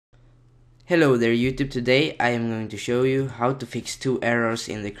Hello there YouTube, today I am going to show you how to fix two errors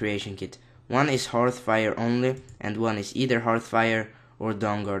in the creation kit. One is Hearthfire only and one is either Hearthfire or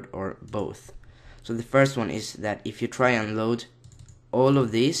Dawnguard or both. So the first one is that if you try and load all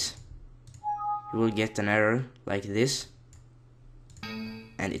of these, you will get an error like this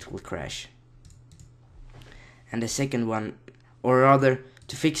and it will crash. And the second one, or rather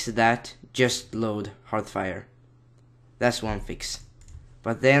to fix that, just load Hearthfire. That's one fix.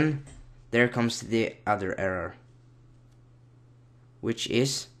 But then there comes the other error, which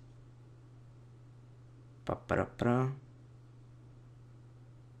is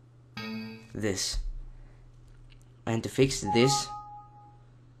this. And to fix this,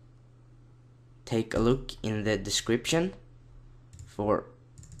 take a look in the description for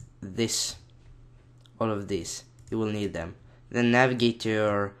this, all of these. You will need them. Then navigate to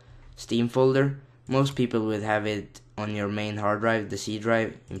your Steam folder. Most people would have it on your main hard drive, the C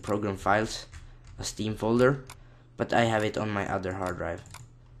drive, in program files, a Steam folder, but I have it on my other hard drive.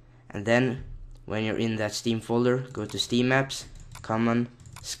 And then when you're in that Steam folder, go to Steam Apps, Common,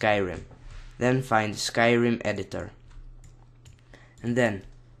 Skyrim. Then find Skyrim Editor. And then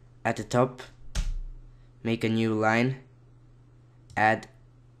at the top, make a new line, add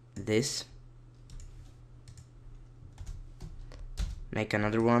this, make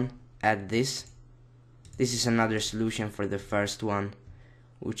another one, add this. This is another solution for the first one,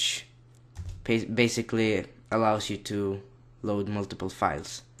 which basically allows you to load multiple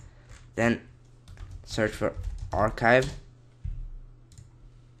files. Then search for archive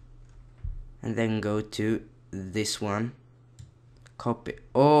and then go to this one, copy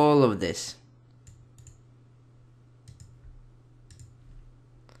all of this,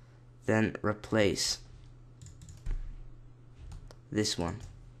 then replace this one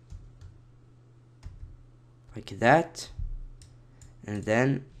like that, and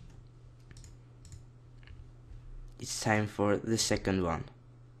then it's time for the second one.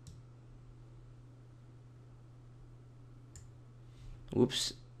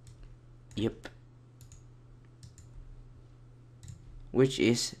 Whoops. Yep. Which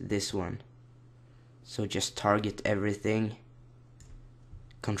is this one. So just target everything,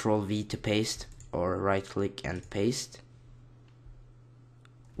 Control V to paste, or right click and paste.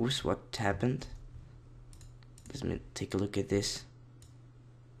 Oops, what happened? Let me take a look at this.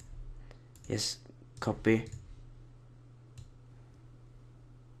 Yes, copy.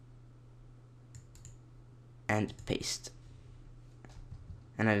 And paste.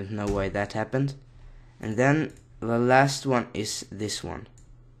 And I don't know why that happened. And then the last one is this one.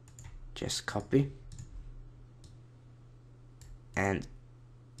 Just copy and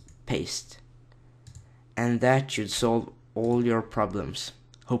paste. And that should solve all your problems,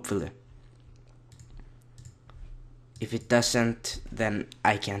 hopefully. If it doesn't, then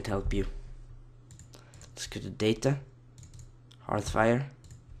I can't help you. Let's go to data, Hearthfire.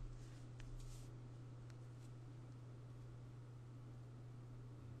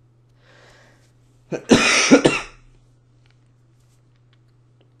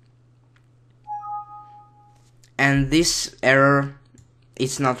 And this error,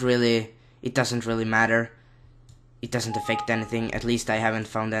 it doesn't really matter. It doesn't affect anything, at least I haven't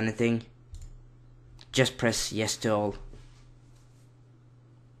found anything. Just press yes to all.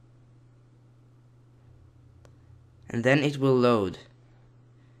 And then it will load.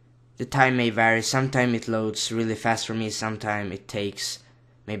 The time may vary, sometimes it loads really fast for me, sometimes it takes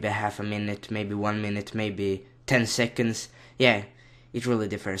maybe half a minute, maybe 1 minute, maybe 10 seconds. Yeah, it really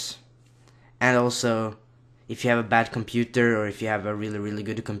differs. And also, if you have a bad computer or if you have a really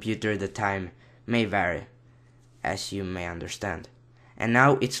good computer, the time may vary, as you may understand. And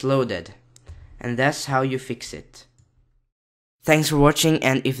now it's loaded. And that's how you fix it. Thanks for watching,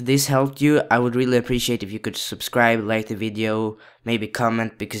 and if this helped you, I would really appreciate if you could subscribe, like the video, maybe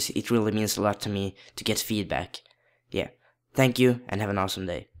comment, because it really means a lot to me to get feedback. Yeah, thank you and have an awesome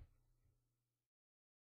day.